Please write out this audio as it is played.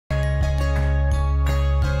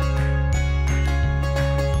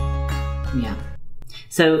Yeah.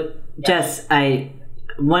 So, Jess,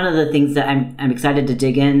 one of the things that I'm excited to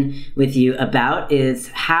dig in with you about is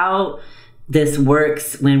how this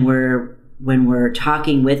works when we're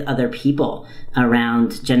talking with other people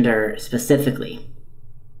around gender specifically.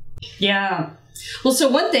 Yeah. Well, so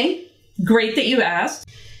one thing, great that you asked,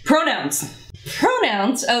 pronouns.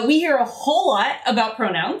 Pronouns, we hear a whole lot about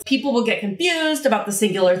pronouns. People will get confused about the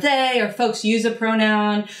singular they, or folks use a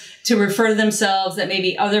pronoun to refer to themselves that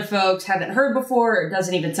maybe other folks haven't heard before, or it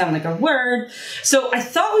doesn't even sound like a word. So I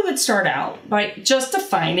thought we would start out by just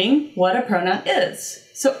defining what a pronoun is.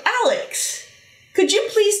 So Alex, could you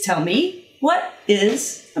please tell me, what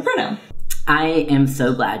is a pronoun? I am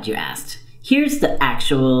so glad you asked. Here's the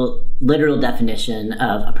actual literal definition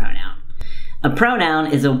of a pronoun. A pronoun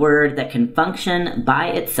is a word that can function by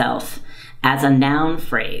itself as a noun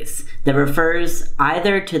phrase that refers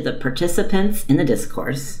either to the participants in the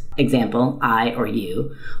discourse, example, I or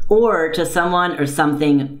you, or to someone or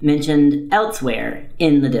something mentioned elsewhere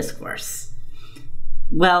in the discourse.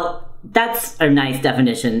 Well, that's a nice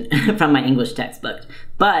definition from my English textbook,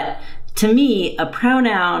 but to me, a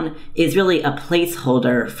pronoun is really a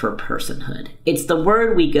placeholder for personhood. It's the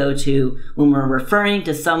word we go to when we're referring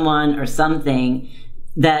to someone or something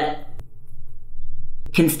that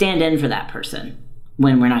can stand in for that person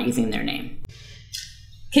when we're not using their name.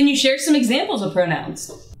 Can you share some examples of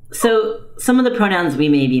pronouns? So some of the pronouns we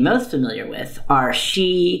may be most familiar with are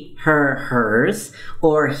she, her, hers,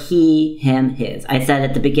 or he, him, his. I said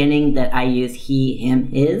at the beginning that I use he, him,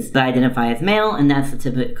 his, but I identify as male, and that's the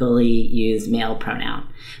typically used male pronoun.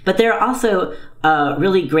 But there are also a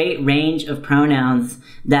really great range of pronouns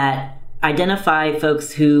that identify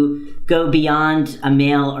folks who go beyond a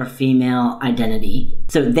male or female identity.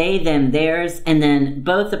 So they, them, theirs, and then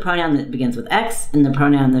both the pronoun that begins with X and the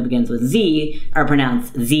pronoun that begins with Z are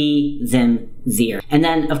pronounced Z, Zim, Zir. And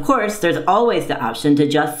then, of course, there's always the option to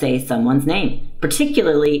just say someone's name,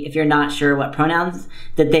 particularly if you're not sure what pronouns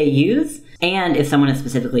that they use and if someone has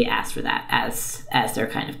specifically asked for that as their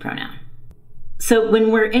kind of pronoun. So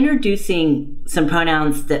when we're introducing some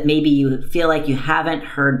pronouns that maybe you feel like you haven't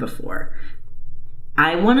heard before,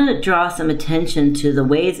 I want to draw some attention to the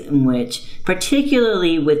ways in which,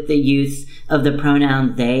 particularly with the use of the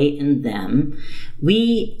pronoun they and them,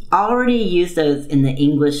 we already use those in the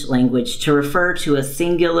English language to refer to a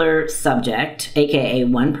singular subject, aka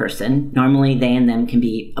one person. Normally they and them can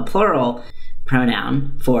be a plural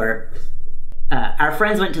pronoun for our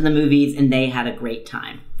friends went to the movies and they had a great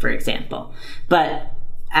time, for example. But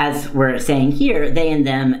as we're saying here, they and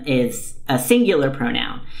them is a singular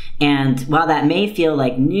pronoun. And while that may feel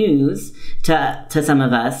like news to some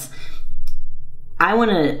of us, I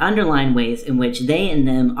want to underline ways in which they and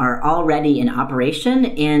them are already in operation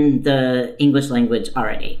in the English language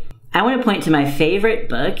already. I want to point to my favorite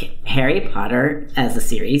book, Harry Potter as a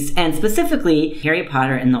series, and specifically Harry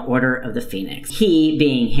Potter and the Order of the Phoenix. He,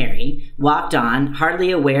 being Harry, walked on,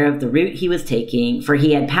 hardly aware of the route he was taking, for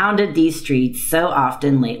he had pounded these streets so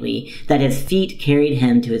often lately that his feet carried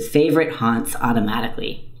him to his favorite haunts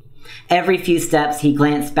automatically. Every few steps he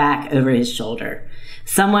glanced back over his shoulder.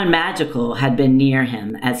 Someone magical had been near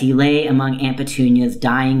him as he lay among Aunt Petunia's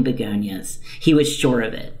dying begonias. He was sure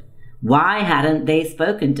of it. Why hadn't they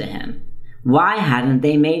spoken to him? Why hadn't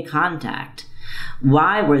they made contact?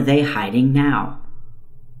 Why were they hiding now?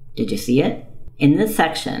 Did you see it? In this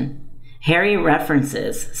section, Harry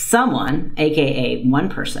references someone, aka one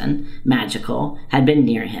person, magical, had been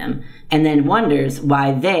near him, and then wonders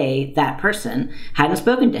why they, that person, hadn't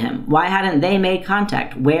spoken to him. Why hadn't they made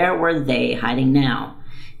contact? Where were they hiding now?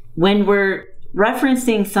 When we're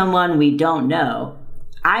referencing someone we don't know,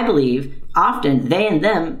 I believe often they and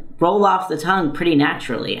them roll off the tongue pretty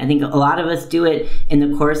naturally. I think a lot of us do it in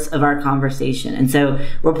the course of our conversation. And so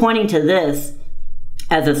we're pointing to this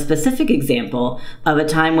as a specific example of a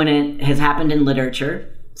time when it has happened in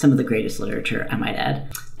literature, some of the greatest literature, I might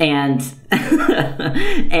add, and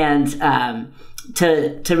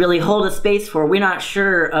to really hold a space for we're not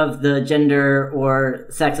sure of the gender or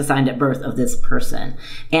sex assigned at birth of this person.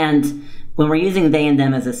 And when we're using they and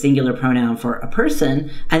them as a singular pronoun for a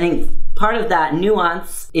person, I think part of that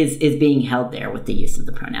nuance is being held there with the use of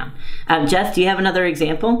the pronoun. Jess, do you have another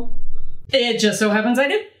example? It just so happens I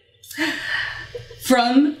do.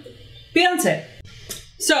 From Beyonce.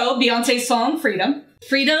 So, Beyonce's song, Freedom.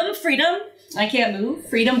 Freedom, freedom, I can't move.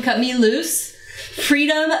 Freedom, cut me loose.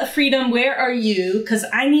 Freedom, freedom, where are you? 'Cause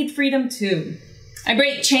I need freedom too. I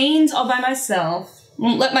break chains all by myself.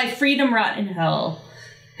 Won't let my freedom rot in hell.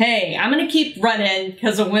 Hey, I'm gonna keep running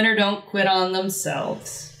 'cause a winner don't quit on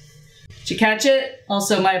themselves. Did you catch it?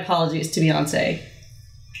 Also, my apologies to Beyonce.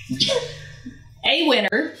 A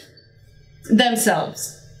winner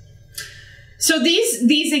themselves. So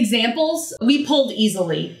these examples we pulled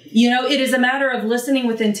easily. You know, it is a matter of listening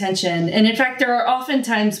with intention. And in fact, there are often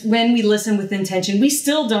times when we listen with intention, we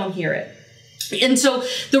still don't hear it. And so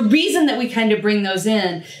the reason that we kind of bring those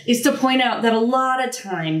in is to point out that a lot of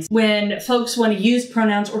times when folks want to use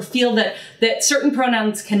pronouns or feel that certain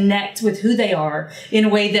pronouns connect with who they are in a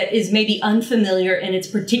way that is maybe unfamiliar in its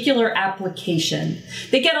particular application,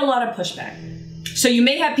 they get a lot of pushback. So you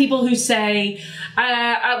may have people who say,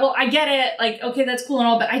 well, I get it, like, okay, that's cool and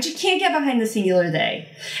all, but I just can't get behind the singular they.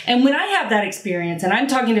 And when I have that experience and I'm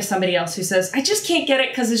talking to somebody else who says, I just can't get it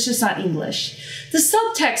because it's just not English, the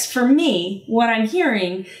subtext for me, what I'm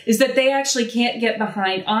hearing is that they actually can't get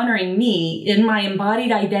behind honoring me in my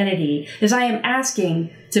embodied identity as I am asking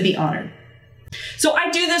to be honored. So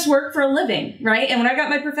I do this work for a living, right? And when I got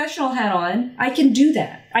my professional hat on, I can do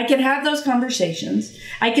that. I can have those conversations.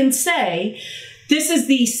 I can say, this is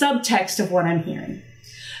the subtext of what I'm hearing.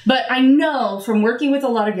 But I know from working with a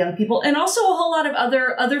lot of young people and also a whole lot of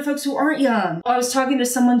other folks who aren't young. I was talking to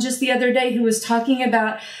someone just the other day who was talking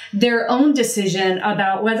about their own decision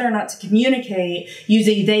about whether or not to communicate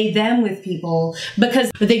using they, them with people because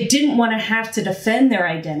they didn't want to have to defend their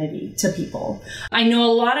identity to people. I know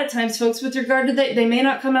a lot of times folks with regard to that, they may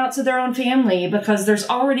not come out to their own family because there's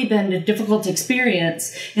already been a difficult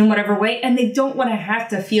experience in whatever way, and they don't want to have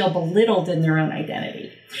to feel belittled in their own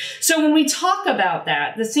identity. So when we talk about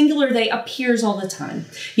that, the singular they appears all the time.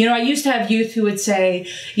 You know, I used to have youth who would say,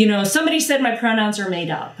 you know, somebody said my pronouns are made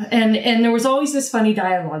up. And there was always this funny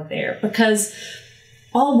dialogue there because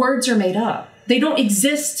all words are made up. They don't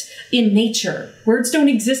exist in nature. Words don't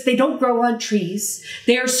exist. They don't grow on trees.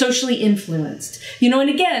 They are socially influenced. You know, and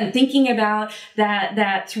again, thinking about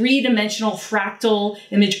that three-dimensional fractal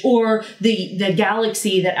image or the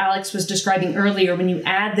galaxy that Alex was describing earlier, when you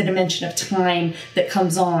add the dimension of time that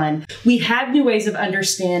comes on, we have new ways of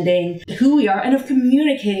understanding who we are and of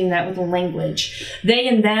communicating that with a language. They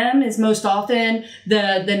and them is most often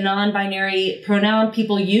the non-binary pronoun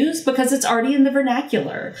people use because it's already in the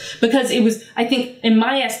vernacular. Because it was, I think, in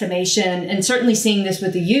my estimation, and certainly seeing this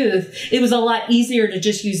with the youth, it was a lot easier to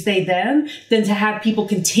just use they, them than to have people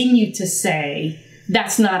continue to say,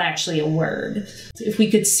 that's not actually a word. If we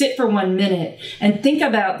could sit for 1 minute and think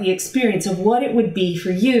about the experience of what it would be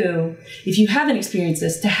for you, if you haven't experienced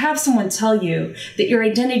this, to have someone tell you that your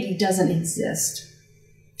identity doesn't exist.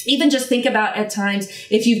 Even just think about at times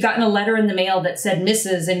if you've gotten a letter in the mail that said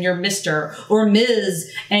Mrs. and you're Mr. or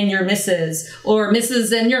Ms. and you're Mrs. or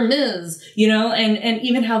Mrs. and you're Ms., you know, and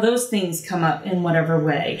even how those things come up in whatever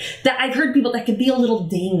way. That I've heard people that could be a little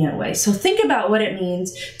ding in a way. So think about what it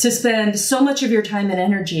means to spend so much of your time and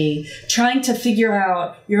energy trying to figure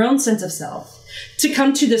out your own sense of self, to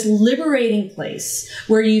come to this liberating place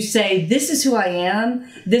where you say, this is who I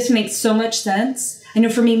am. This makes so much sense. I know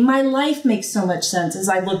for me, my life makes so much sense as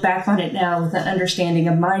I look back on it now with an understanding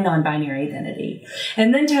of my non-binary identity.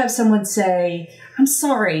 And then to have someone say, I'm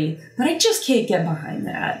sorry, but I just can't get behind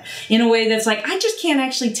that in a way that's like, I just can't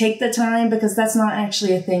actually take the time because that's not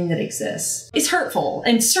actually a thing that exists. It's hurtful.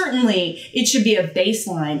 And certainly it should be a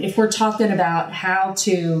baseline if we're talking about how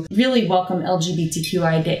to really welcome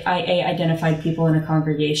LGBTQIA identified people into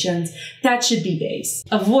congregations. That should be base.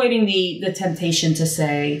 Avoiding the temptation to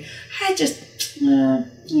say, I just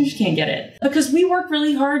can't get it. Because we work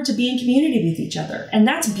really hard to be in community with each other. And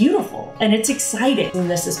that's beautiful. And it's exciting.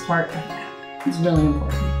 And this is part of that. It's really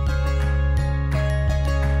important.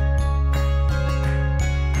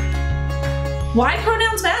 Why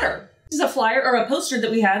pronouns matter. This is a flyer or a poster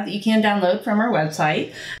that we have that you can download from our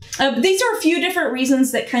website. These are a few different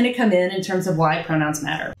reasons that kind of come in terms of why pronouns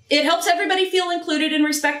matter. It helps everybody feel included and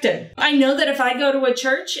respected. I know that if I go to a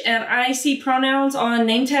church and I see pronouns on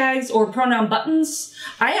name tags or pronoun buttons,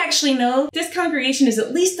 I actually know this congregation has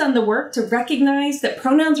at least done the work to recognize that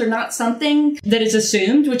pronouns are not something that is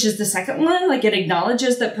assumed, which is the second one. Like, it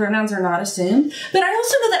acknowledges that pronouns are not assumed. But I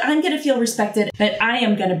also know that I'm going to feel respected, that I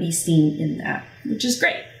am going to be seen in that, which is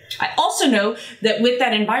great. I also know that with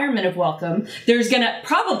that environment of welcome, there's going to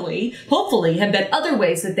probably, hopefully, have been other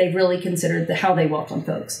ways that they've really considered how they welcome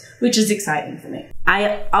folks, which is exciting for me.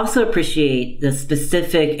 I also appreciate the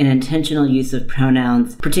specific and intentional use of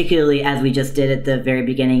pronouns, particularly as we just did at the very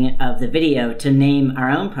beginning of the video, to name our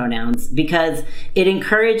own pronouns, because it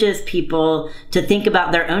encourages people to think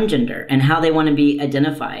about their own gender and how they want to be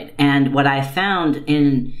identified. And what I found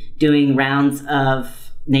in doing rounds of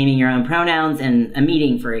naming your own pronouns in a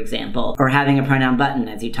meeting, for example, or having a pronoun button,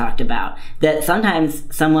 as you talked about, that sometimes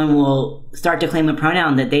someone will start to claim a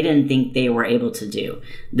pronoun that they didn't think they were able to do,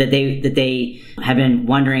 that they have been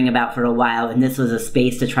wondering about for a while, and this was a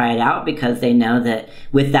space to try it out because they know that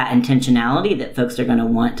with that intentionality that folks are going to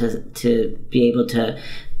want to be able to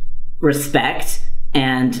respect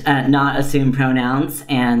and not assume pronouns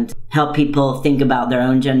and help people think about their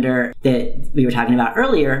own gender that we were talking about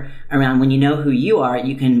earlier around when you know who you are,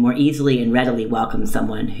 you can more easily and readily welcome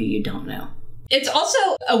someone who you don't know. It's also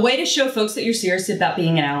a way to show folks that you're serious about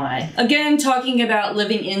being an ally. Again, talking about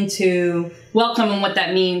living into welcome and what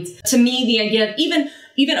that means. To me, the idea of even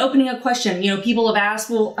opening a question, people have asked,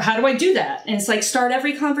 well, how do I do that? And it's like, start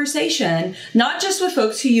every conversation, not just with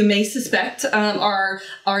folks who you may suspect are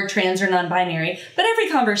trans or non-binary, but every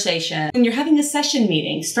conversation. When you're having a session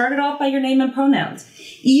meeting, start it off by your name and pronouns.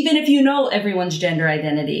 Even if you know everyone's gender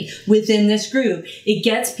identity within this group, it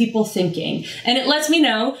gets people thinking. And it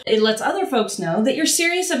lets other folks know that you're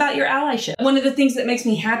serious about your allyship. One of the things that makes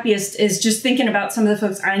me happiest is just thinking about some of the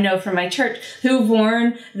folks I know from my church who've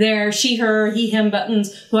worn their she, her, he, him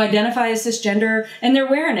buttons, who identify as cisgender, and they're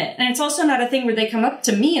wearing it. And it's also not a thing where they come up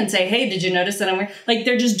to me and say, hey, did you notice that I'm wearing? Like,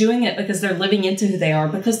 they're just doing it because they're living into who they are,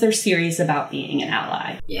 because they're serious about being an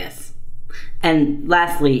ally. Yes. And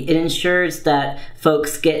lastly, it ensures that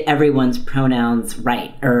folks get everyone's pronouns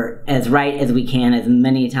right, or as right as we can, as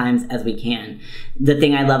many times as we can. The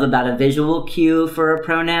thing I love about a visual cue for a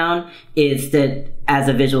pronoun is that as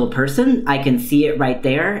a visual person, I can see it right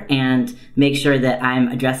there and make sure that I'm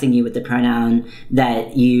addressing you with the pronoun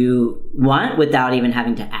that you want without even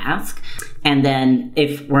having to ask. And then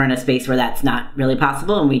if we're in a space where that's not really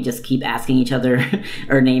possible and we just keep asking each other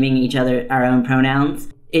or naming each other our own pronouns,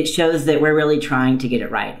 it shows that we're really trying to get it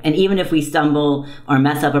right. And even if we stumble or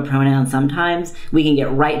mess up a pronoun sometimes, we can get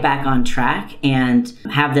right back on track and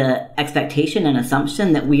have the expectation and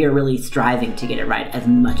assumption that we are really striving to get it right as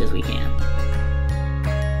much as we can.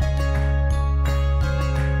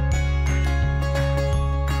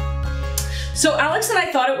 So Alex and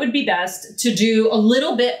I thought it would be best to do a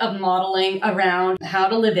little bit of modeling around how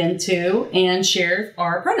to live into and share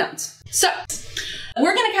our pronouns. So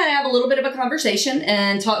we're going to kind of have a little bit of a conversation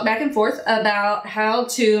and talk back and forth about how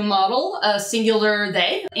to model a singular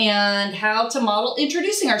they and how to model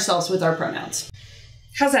introducing ourselves with our pronouns.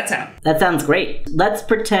 How's that sound? That sounds great. Let's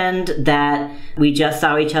pretend that we just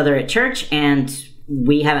saw each other at church and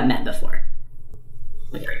we haven't met before.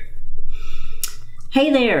 Okay. Hey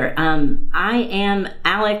there, I am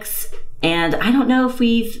Alex, and I don't know if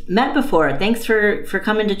we've met before. Thanks for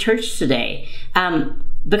coming to church today.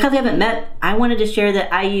 Because we haven't met, I wanted to share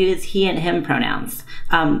that I use he and him pronouns.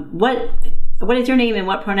 What is your name and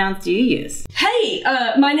what pronouns do you use? Hey,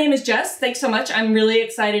 my name is Jess. Thanks so much. I'm really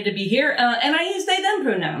excited to be here. And I use they, them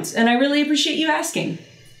pronouns. And I really appreciate you asking.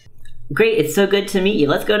 Great. It's so good to meet you.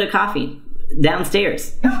 Let's go to coffee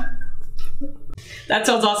downstairs. That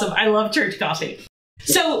sounds awesome. I love church coffee.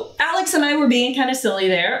 So Alex and I were being kind of silly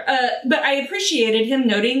there, but I appreciated him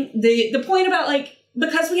noting the point about, like,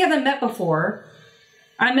 because we haven't met before,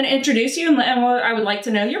 I'm going to introduce you, and I would like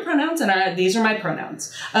to know your pronouns, and these are my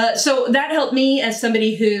pronouns. So that helped me as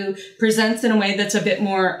somebody who presents in a way that's a bit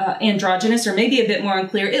more androgynous, or maybe a bit more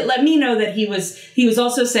unclear. It let me know that he was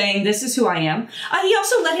also saying, this is who I am. He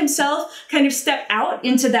also let himself kind of step out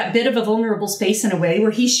into that bit of a vulnerable space in a way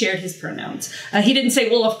where he shared his pronouns. He didn't say,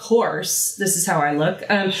 well, of course, this is how I look.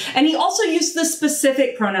 And he also used the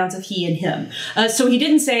specific pronouns of he and him. So he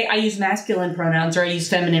didn't say, I use masculine pronouns or I use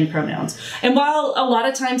feminine pronouns. And while a lot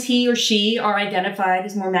of times he or she are identified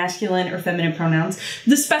as more masculine or feminine pronouns,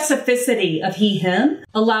 the specificity of he, him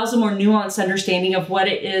allows a more nuanced understanding of what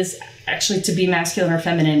it is actually to be masculine or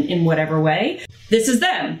feminine in whatever way. This is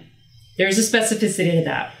them. There's a specificity to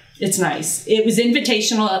that. It's nice. It was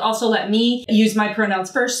invitational. It also let me use my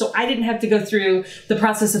pronouns first, so I didn't have to go through the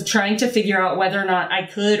process of trying to figure out whether or not I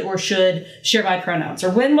could or should share my pronouns,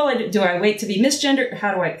 or when do I wait to be misgendered?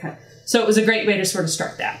 How do I? So it was a great way to sort of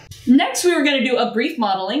start that. Next, we were going to do a brief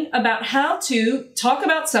modeling about how to talk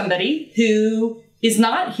about somebody who is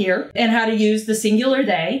not here and how to use the singular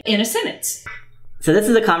they in a sentence. So this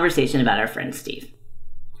is a conversation about our friend Steve.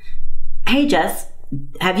 Hey, Jess,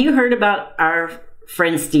 have you heard about our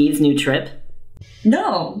friend Steve's new trip?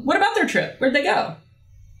 No. What about their trip? Where'd they go?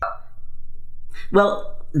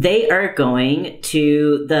 Well, they are going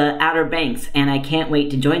to the Outer Banks, and I can't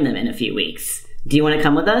wait to join them in a few weeks. Do you want to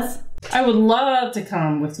come with us? I would love to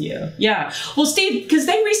come with you. Yeah. Well, Steve, because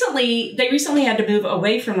they recently had to move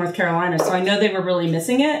away from North Carolina, so I know they were really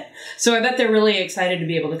missing it. So I bet they're really excited to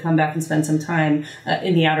be able to come back and spend some time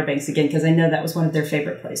in the Outer Banks again, because I know that was one of their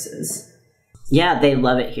favorite places. Yeah, they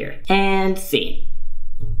love it here. And see?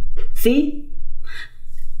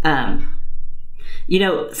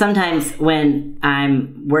 Sometimes when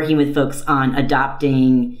I'm working with folks on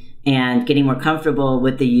adopting and getting more comfortable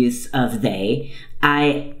with the use of they,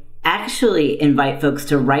 I actually invite folks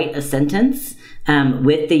to write a sentence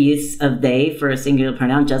with the use of they for a singular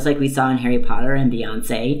pronoun, just like we saw in Harry Potter and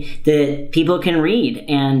Beyonce, that people can read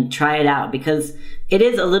and try it out, because it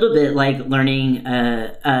is a little bit like learning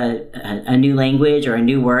a new language or a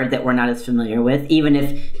new word that we're not as familiar with. Even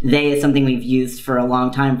if they is something we've used for a long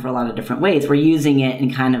time for a lot of different ways, we're using it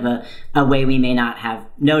in kind of a way we may not have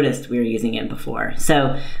noticed we were using it before.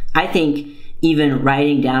 So I think even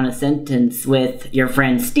writing down a sentence with your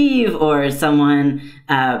friend Steve or someone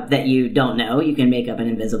that you don't know, you can make up an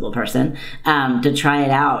invisible person, to try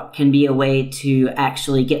it out can be a way to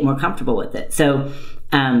actually get more comfortable with it. So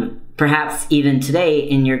perhaps even today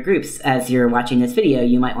in your groups, as you're watching this video,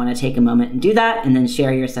 you might want to take a moment and do that and then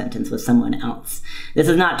share your sentence with someone else. This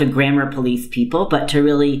is not to grammar police people, but to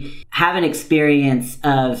really have an experience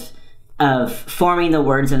of forming the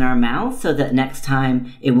words in our mouth so that next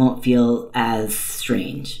time it won't feel as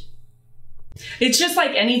strange. It's just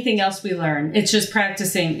like anything else we learn. It's just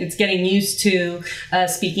practicing. It's getting used to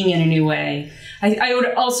speaking in a new way. I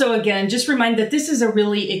would also, again, just remind that this is a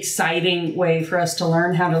really exciting way for us to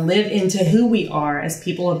learn how to live into who we are as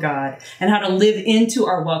people of God and how to live into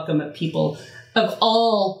our welcome of people, of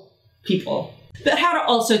all people, but how to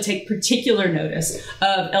also take particular notice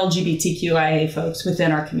of LGBTQIA folks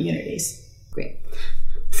within our communities. Great.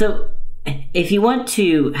 So if you want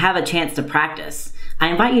to have a chance to practice, I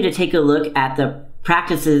invite you to take a look at the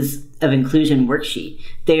Practices of Inclusion worksheet.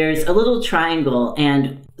 There's a little triangle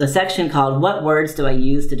and a section called What Words Do I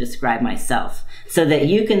Use to Describe Myself? So that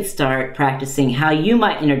you can start practicing how you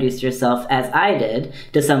might introduce yourself, as I did,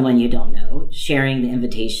 to someone you don't know, sharing the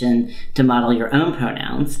invitation to model your own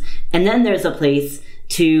pronouns. And then there's a place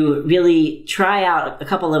to really try out a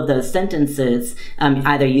couple of those sentences,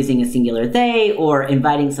 either using a singular they or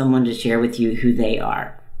inviting someone to share with you who they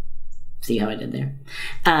are. See how I did there?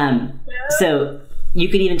 So you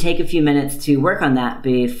could even take a few minutes to work on that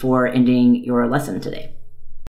before ending your lesson today.